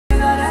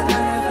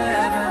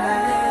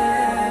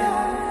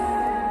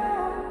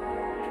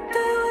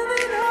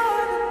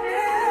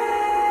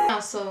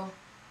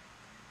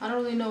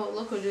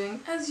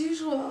as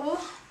usual.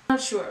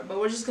 Not sure, but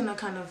we're just gonna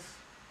kind of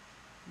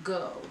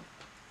go.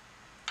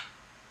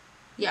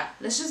 Yeah,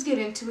 let's just get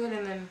into it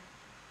and then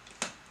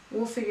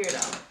we'll figure it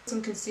out.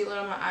 Some concealer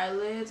on my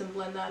eyelids and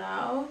blend that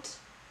out.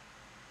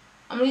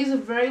 I'm gonna use a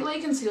very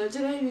light concealer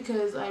today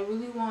because I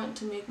really want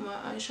to make my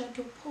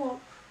eyeshadow pop.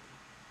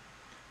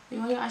 You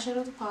want your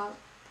eyeshadow to pop,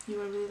 you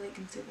want really light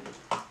concealer.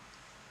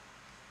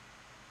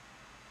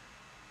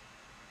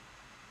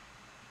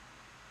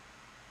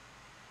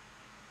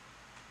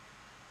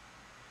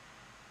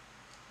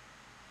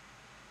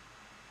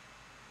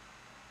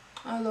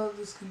 I love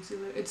this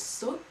concealer. It's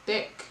so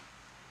thick.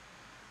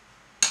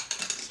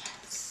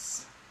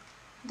 Yes.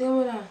 Then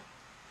we're gonna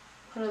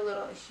put a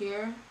little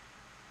here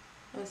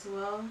as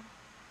well.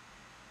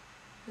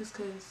 Just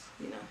cause,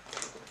 you know.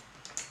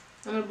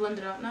 I'm gonna blend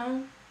it out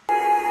now.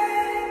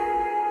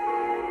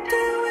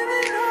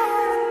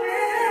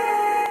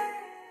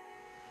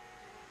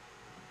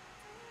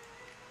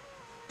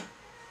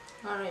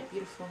 Alright,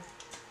 beautiful.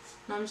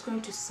 Now I'm just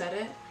going to set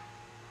it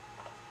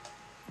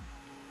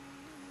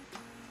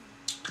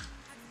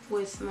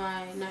with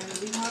my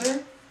Nairobi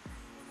powder.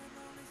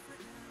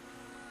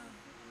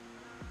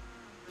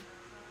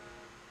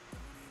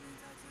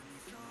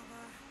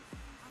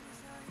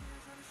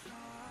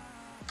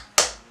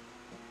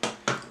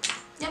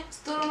 Yep,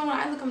 still don't know what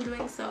eye look I'm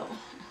doing, so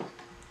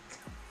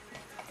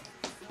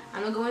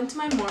I'm gonna go into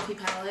my Morphe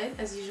palette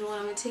as usual.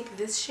 I'm gonna take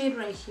this shade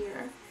right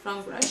here,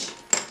 wrong brush.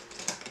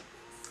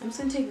 I'm just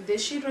gonna take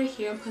this shade right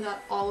here and put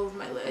that all over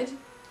my lid.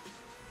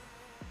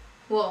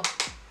 Well,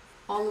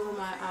 all over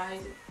my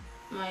eyes,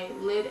 my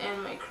lid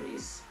and my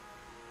crease.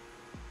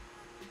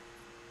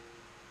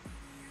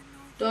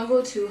 Don't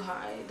go too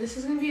high. This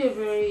is gonna be a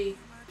very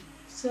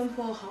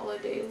simple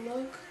holiday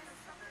look.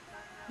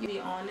 To be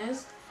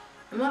honest,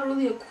 I'm not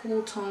really a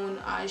cool tone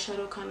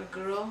eyeshadow kind of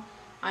girl.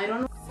 I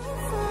don't know.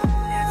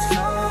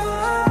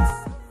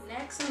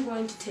 Next, I'm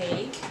going to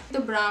take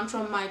the brown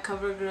from my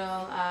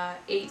CoverGirl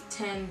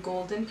 810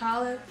 Golden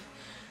palette.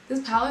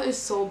 This palette is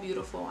so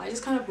beautiful. I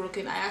just kind of broke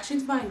it. I actually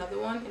need to buy another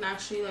one and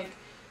actually like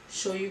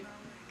show you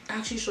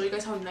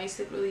guys how nice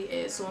it really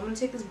is. So I'm gonna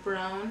take this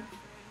brown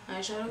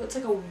eyeshadow. It's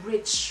like a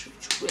rich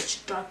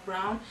dark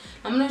brown.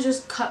 I'm gonna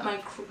just cut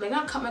my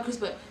not cut my crease,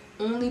 but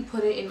only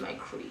put it in my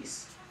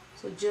crease.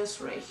 So just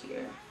right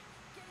here.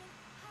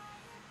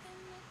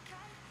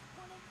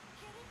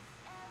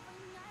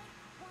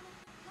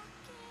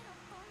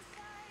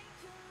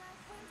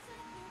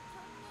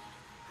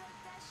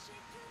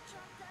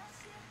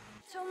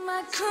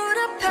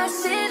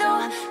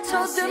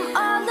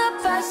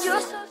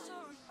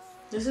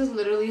 This is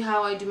literally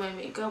how I do my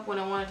makeup when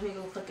I want it to make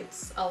it look like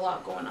it's a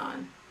lot going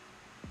on.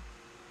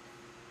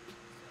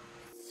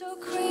 So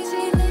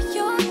crazy that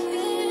you're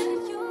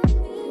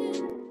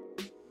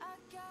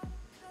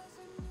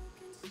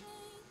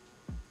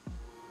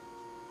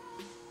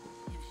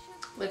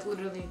like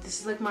literally, this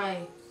is like my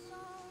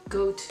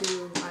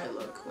go-to eye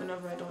look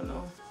whenever I don't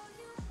know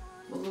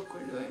what look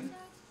we're doing.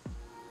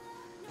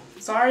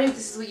 Sorry if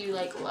this is what you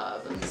like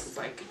love and this is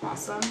like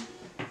awesome.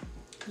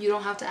 You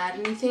don't have to add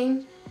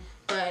anything,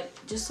 but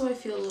just so I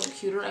feel a little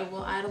cuter, I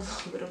will add a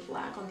little bit of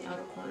black on the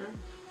outer corner.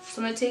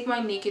 So I'm gonna take my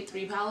Naked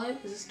 3 palette.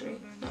 Is this 3?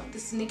 No,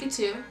 this is Naked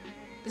 2.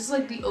 This is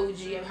like the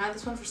OG. I've had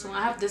this one for so long.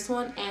 I have this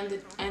one and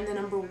the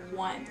number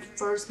 1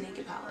 first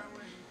Naked palette.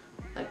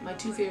 Like my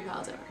 2 favorite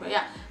palettes ever. But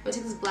yeah, I'm gonna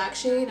take this black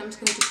shade. I'm just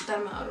going to put that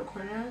in my outer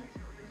corner,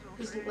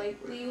 just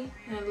lightly,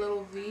 and a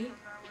little V.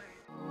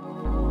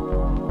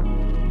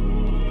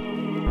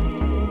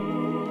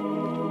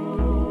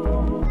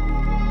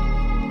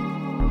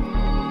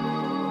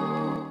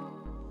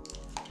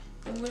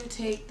 I'm going to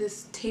take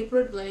this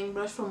tapered blending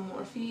brush from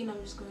Morphe and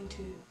I'm just going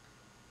to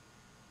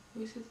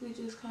basically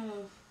just kind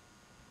of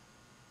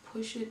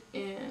push it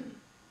in.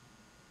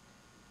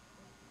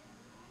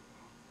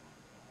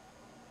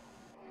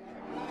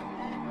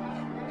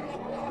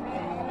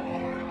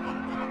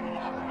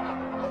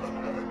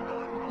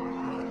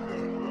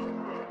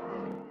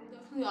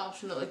 Definitely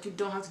optional, like you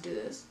don't have to do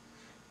this,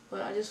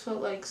 but I just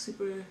felt like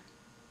super,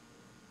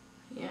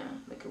 yeah,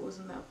 like it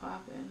wasn't that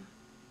poppin'.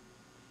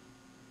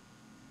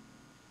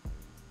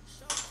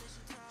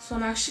 So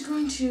I'm actually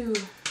going to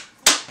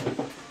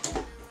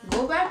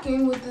go back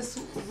in with this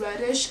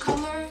reddish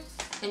color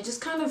and just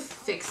kind of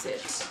fix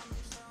it. So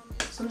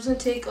I'm just going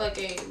to take like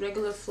a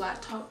regular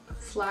flat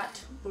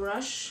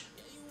brush.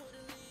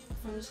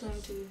 I'm just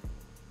going to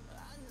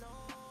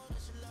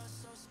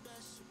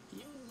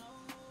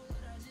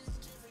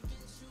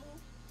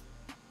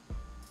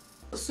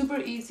super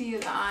easy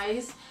in the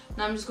eyes.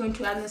 Now I'm just going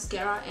to add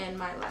mascara and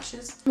my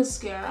lashes.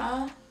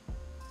 Mascara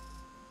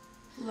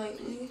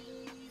lightly.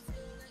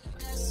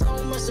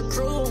 So much to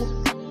prove.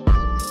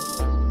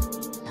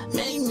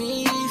 Make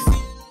me feel.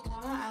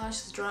 While my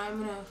eyelashes dry,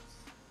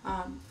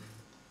 I'm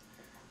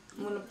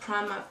gonna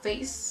prime my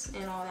face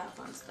and all that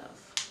fun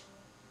stuff.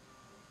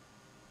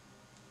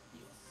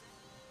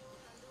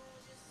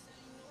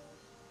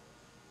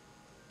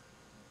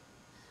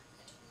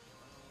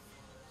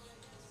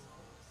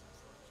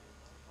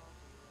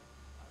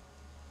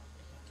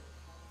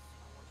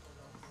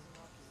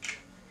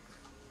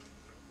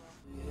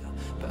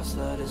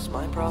 is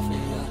my profit,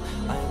 yeah.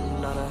 I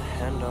am not a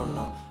handout,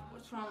 no.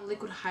 Put on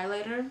liquid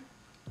highlighter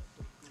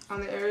on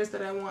the areas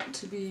that I want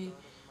to be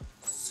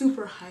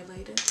super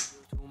highlighted.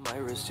 To my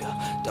wrist,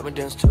 yeah. Diamond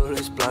dance till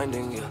it's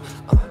blinding, yeah.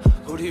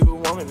 Who do you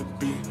want me to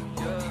be?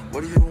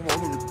 What do you want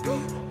me to be?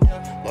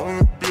 Want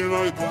me to be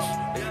like this?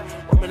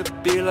 Want me to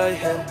be like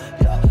him?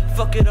 Yeah.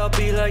 Fuck it, I'll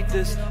be like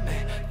this.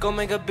 Go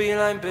make a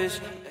beeline, bitch.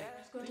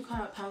 Let's go to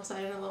kind of pound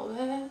side in a little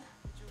bit.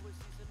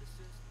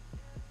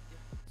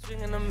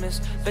 Swinging a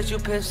miss, bet you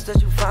pissed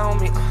that you found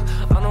me.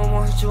 I don't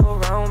want you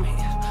around me.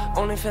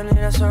 Only family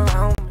that's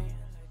around me.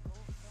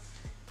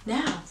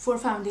 Now for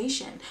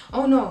foundation.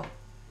 Oh no,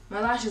 my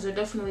lashes are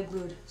definitely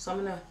glued, so I'm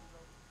gonna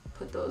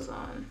put those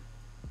on.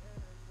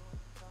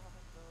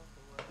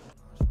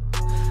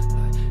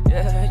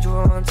 Yeah,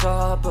 you're on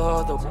top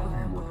of the world.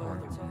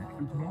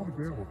 Is not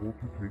available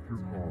to take your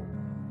call.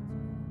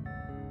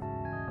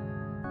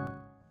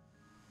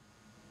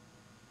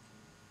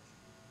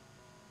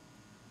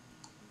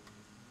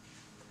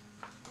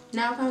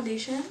 Now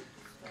foundation.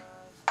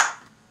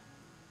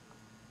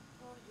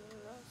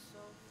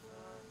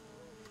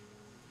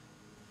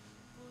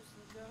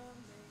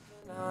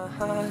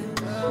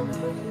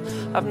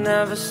 I've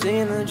never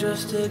seen her,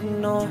 just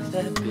ignore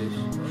that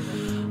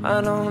bitch. I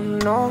don't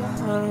know,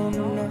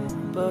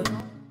 but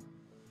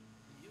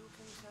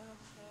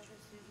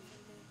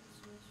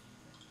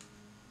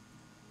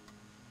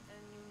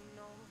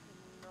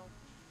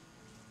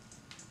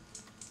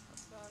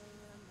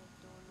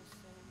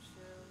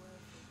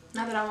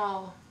Now that I'm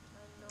all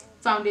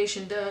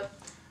foundationed up,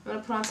 I'm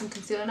gonna put on some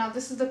concealer. Now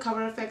this is the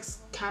Cover FX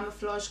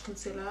Camouflage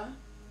Concealer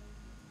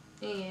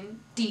in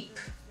Deep.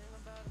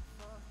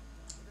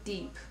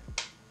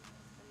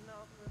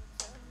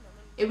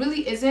 It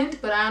really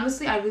isn't, but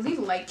honestly I really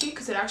like it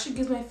because it actually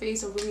gives my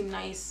face a really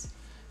nice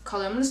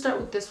color. I'm gonna start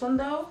with this one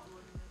though.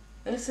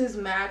 This is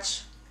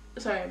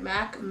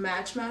MAC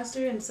Match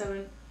Master in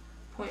 7.5.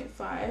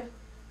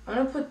 I'm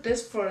gonna put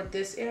this for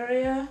this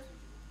area.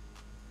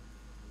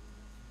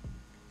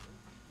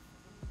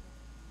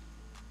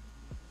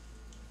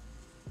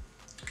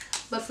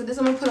 But for this,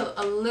 I'm going to put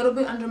a little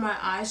bit under my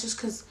eyes just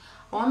because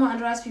I want my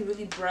under eyes to be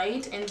really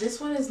bright. And this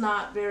one is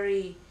not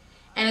very,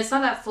 and it's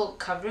not that full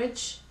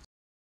coverage.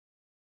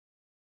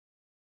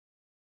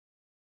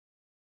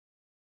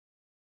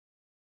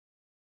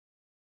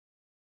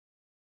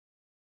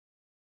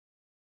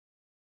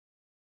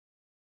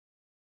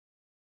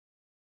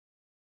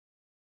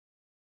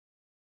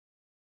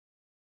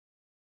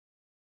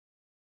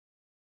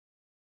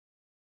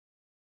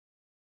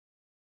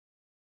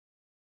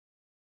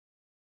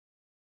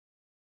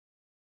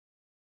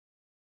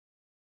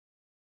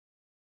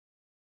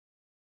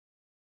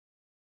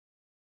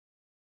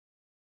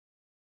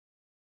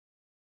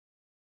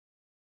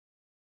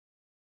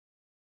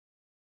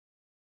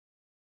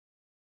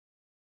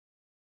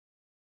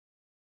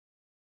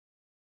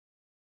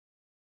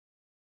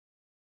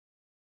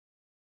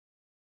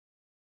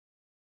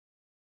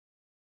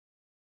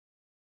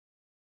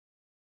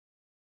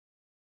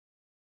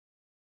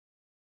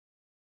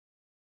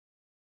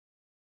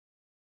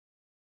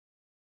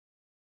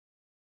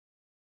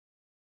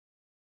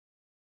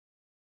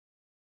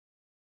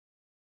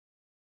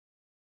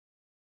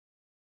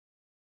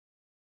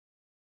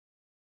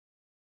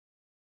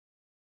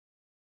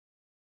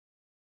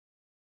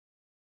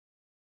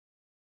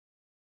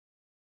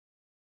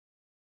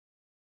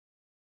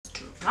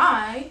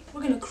 Dry.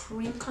 We're going to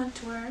cream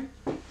contour.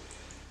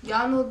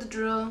 Y'all know the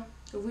drill.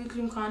 If we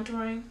cream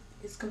contouring,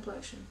 it's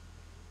complexion.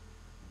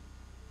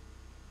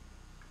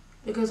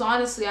 Because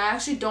honestly, I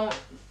actually don't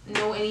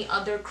know any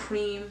other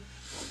cream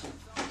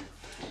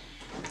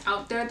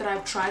out there that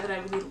I've tried that I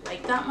really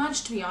like that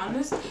much, to be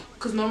honest.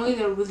 Because normally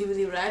they're really,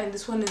 really red, and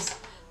this one is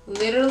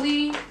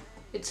literally,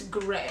 it's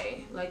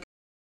gray. Like,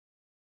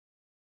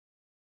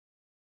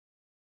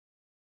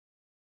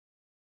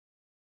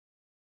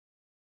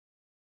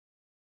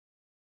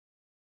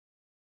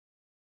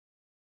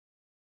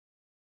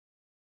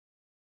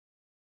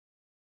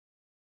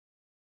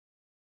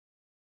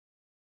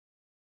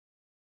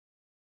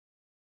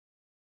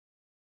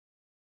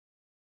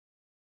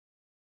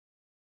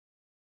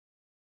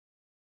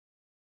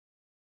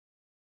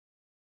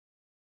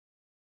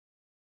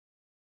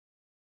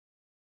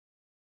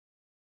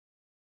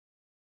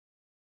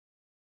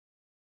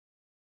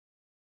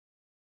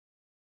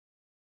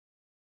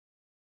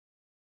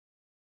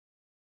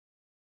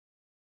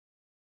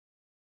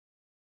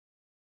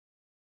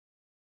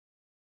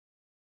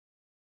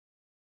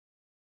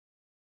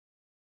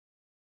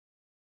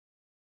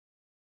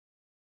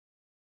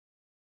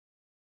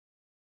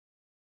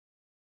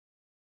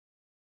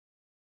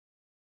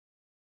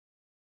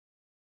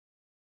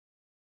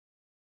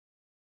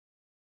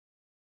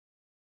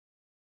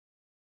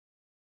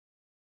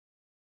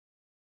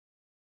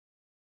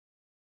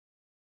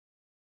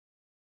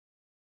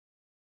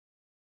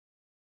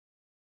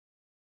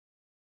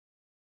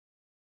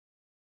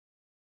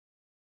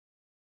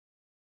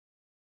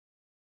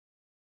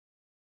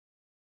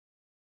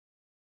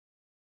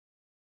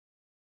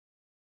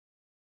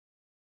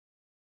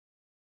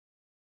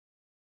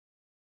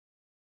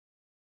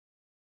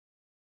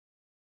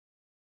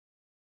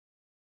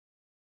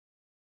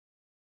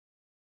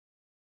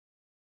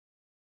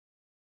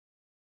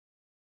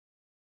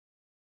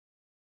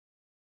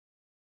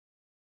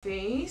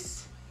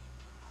 face.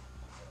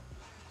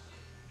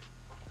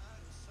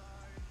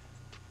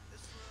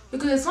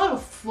 Because it's not a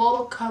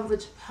full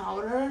coverage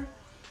powder.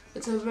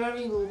 It's a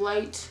very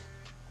light,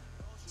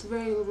 it's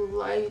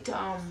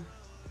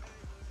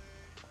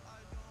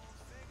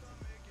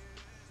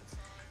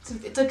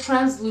a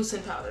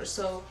translucent powder,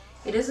 so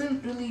it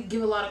doesn't really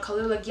give a lot of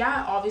color. Like,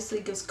 yeah, obviously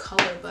it gives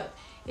color, but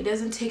it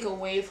doesn't take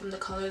away from the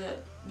color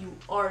that you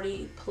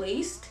already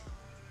placed.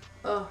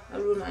 Oh, I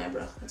ruined my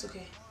eyebrow. That's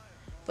okay.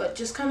 But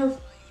just kind of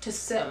to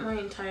set my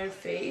entire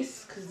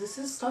face, because this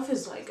stuff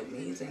is like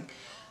amazing.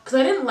 Because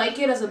I didn't like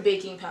it as a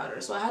baking powder,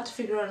 so I had to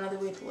figure out another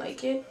way to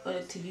like it,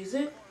 but to use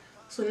it.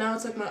 So now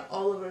it's like my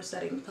all over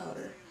setting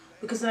powder.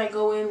 Because then I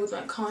go in with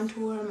my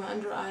contour, my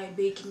under eye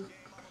baking,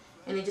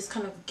 and it just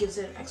kind of gives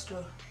it an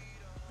extra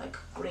like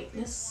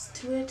greatness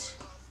to it.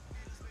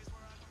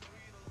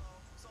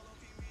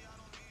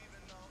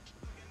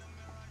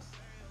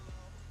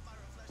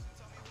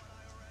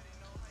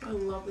 I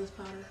love this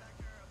powder.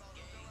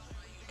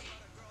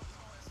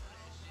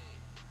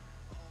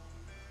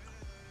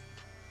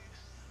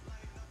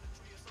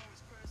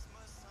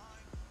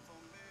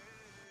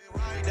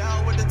 Right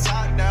down with the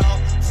top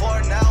down.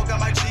 For now, got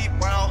my Jeep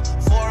round.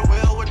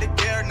 4-wheel with the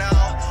gear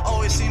now.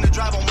 Always seem to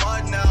drive on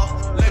mud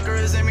now. Liquor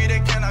is in me, they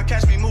cannot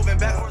catch me moving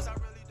backwards. I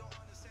really don't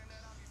understand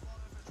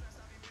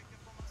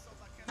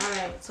that.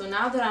 Alright, so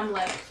now that I'm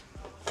like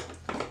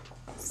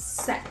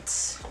set,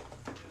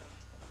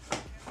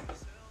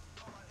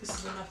 this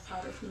is enough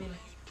powder for me to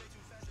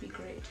be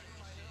great.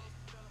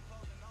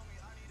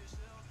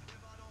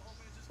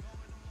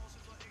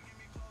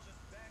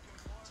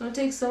 So I'm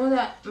gonna take some of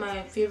that,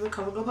 my favorite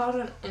CoverGirl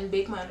powder, and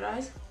bake my under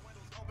eyes.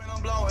 I'm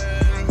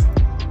blowing,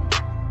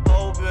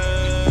 hoping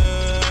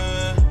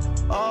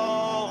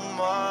all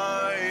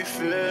my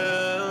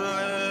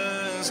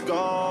feelings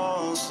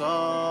gone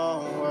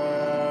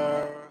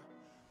somewhere.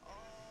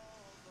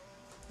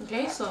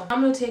 Okay, so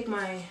I'm gonna take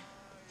my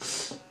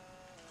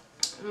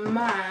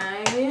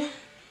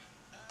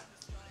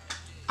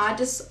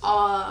Addis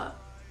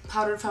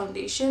powdered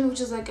foundation,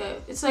 which is like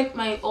it's like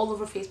my all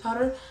over face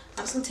powder.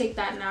 I'm just gonna take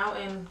that now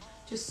and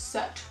just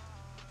set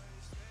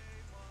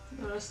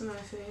the rest of my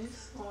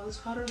face. Oh, this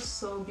powder is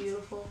so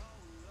beautiful.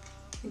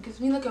 It gives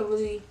me like a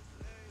really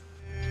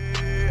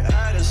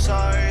Addis,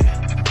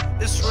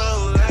 it's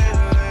real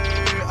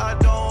lately. I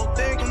don't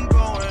think I'm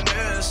going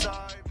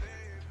inside.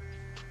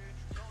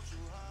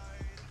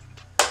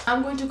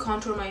 I'm going to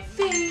contour my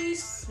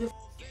face.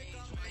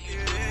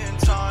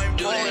 Time,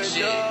 do that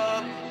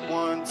shit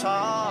one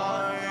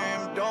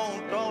time,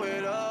 don't throw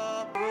it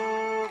up.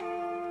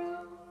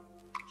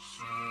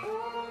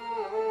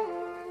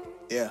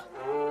 Yeah.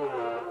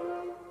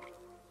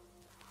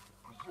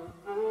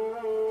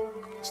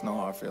 It's no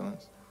hard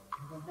feelings.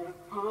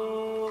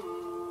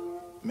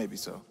 Maybe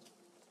so.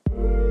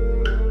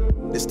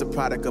 It's the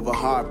product of a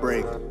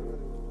heartbreak.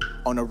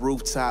 On a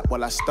rooftop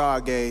while I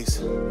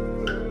stargaze.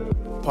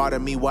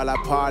 Pardon me while I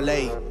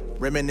parlay.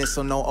 Reminisce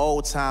on no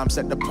old times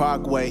at the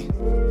parkway.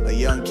 A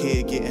young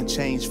kid getting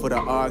changed for the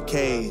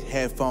arcade.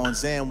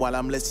 Headphones in while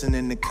I'm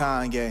listening to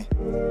Kanye.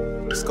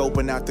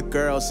 Scoping out the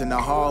girls in the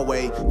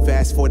hallway.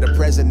 Fast forward to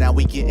present, now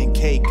we getting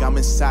cake. I'm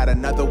inside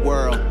another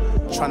world,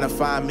 trying to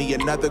find me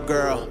another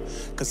girl.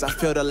 Cause I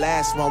feel the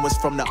last one was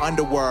from the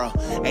underworld.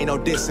 Ain't no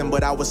dissing,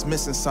 but I was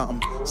missing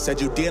something.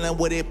 Said you dealing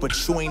with it, but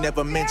you ain't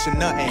never mentioned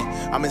nothing.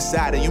 I'm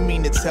inside it, you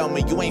mean to tell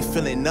me you ain't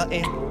feeling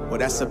nothing? Well,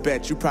 that's a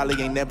bet, you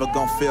probably ain't never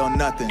gonna feel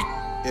nothing.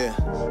 Yeah,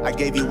 I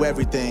gave you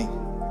everything,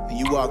 and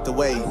you walked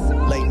away.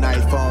 Late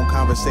night phone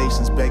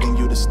conversations begging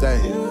you to stay.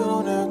 You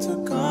don't have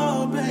to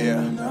call, baby.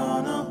 Yeah.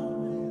 No, no.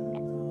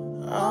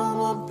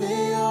 I'ma be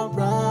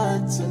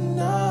alright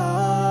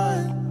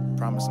tonight.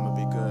 Promise I'ma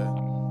be good.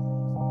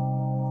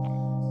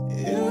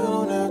 You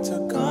don't have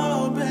to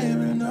call,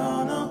 baby.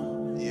 No,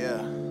 no.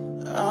 Yeah.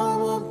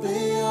 I'ma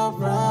be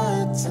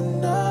alright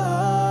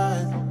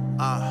tonight.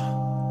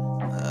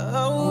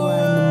 You are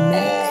in the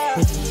mix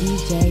with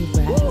DJ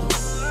Rap.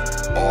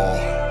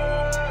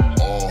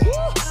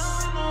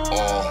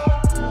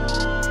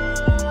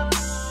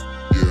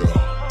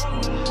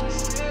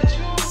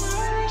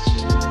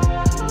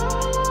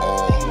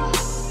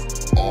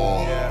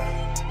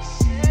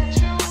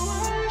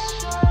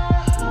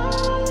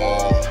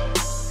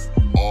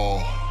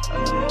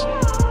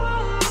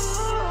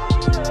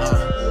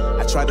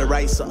 I tried to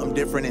write something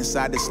different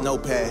inside this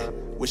notepad.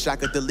 Wish I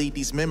could delete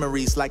these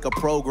memories like a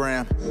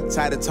program.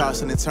 Tired of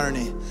tossing and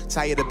turning,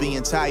 tired of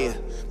being tired.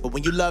 But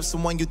when you love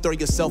someone, you throw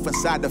yourself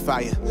inside the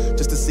fire.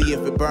 Just to see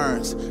if it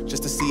burns,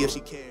 just to see if she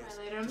cares.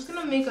 Later, I'm just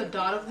gonna make a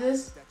dot of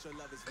this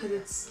because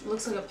it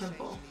looks like a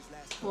pimple.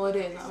 Well, it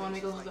is. I want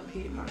to make it look like a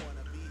beauty mark.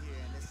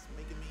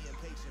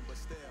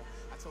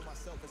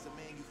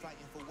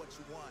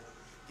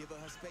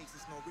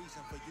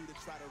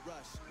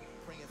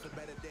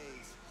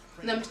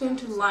 And I'm just going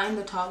to line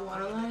the top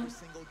waterline.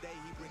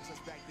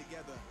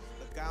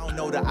 I don't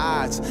know the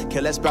odds,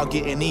 care less about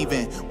getting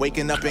even.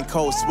 Waking up in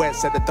cold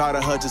sweats at the thought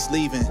of her just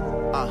leaving.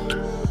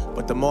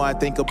 But the more I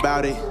think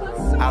about it,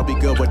 I'll be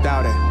good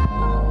without it.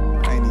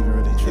 I ain't even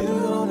really tripping. You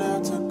don't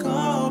have to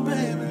call,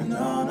 baby.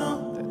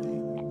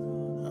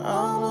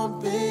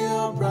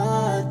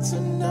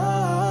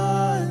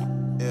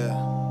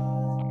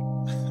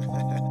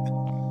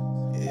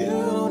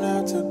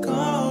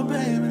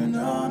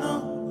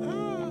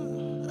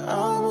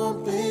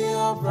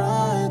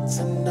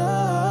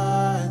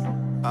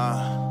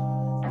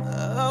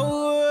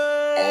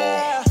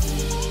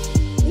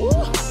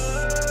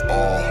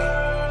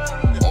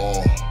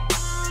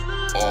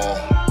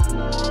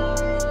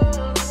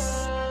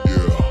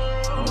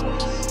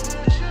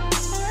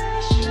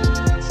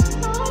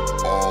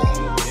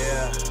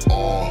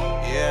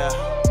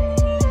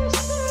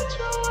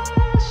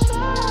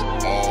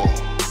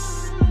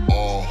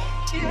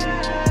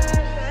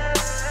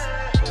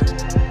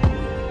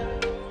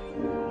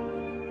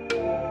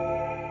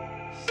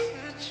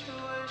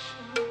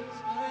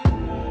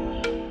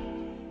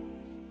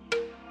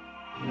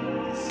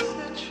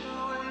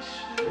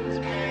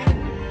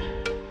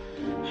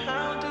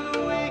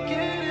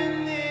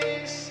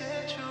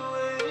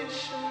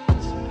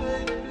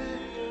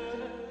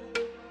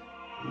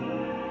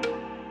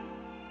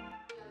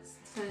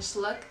 finished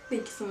look.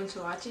 Thank you so much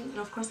for watching, and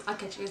of course I'll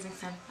catch you guys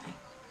next time. Bye.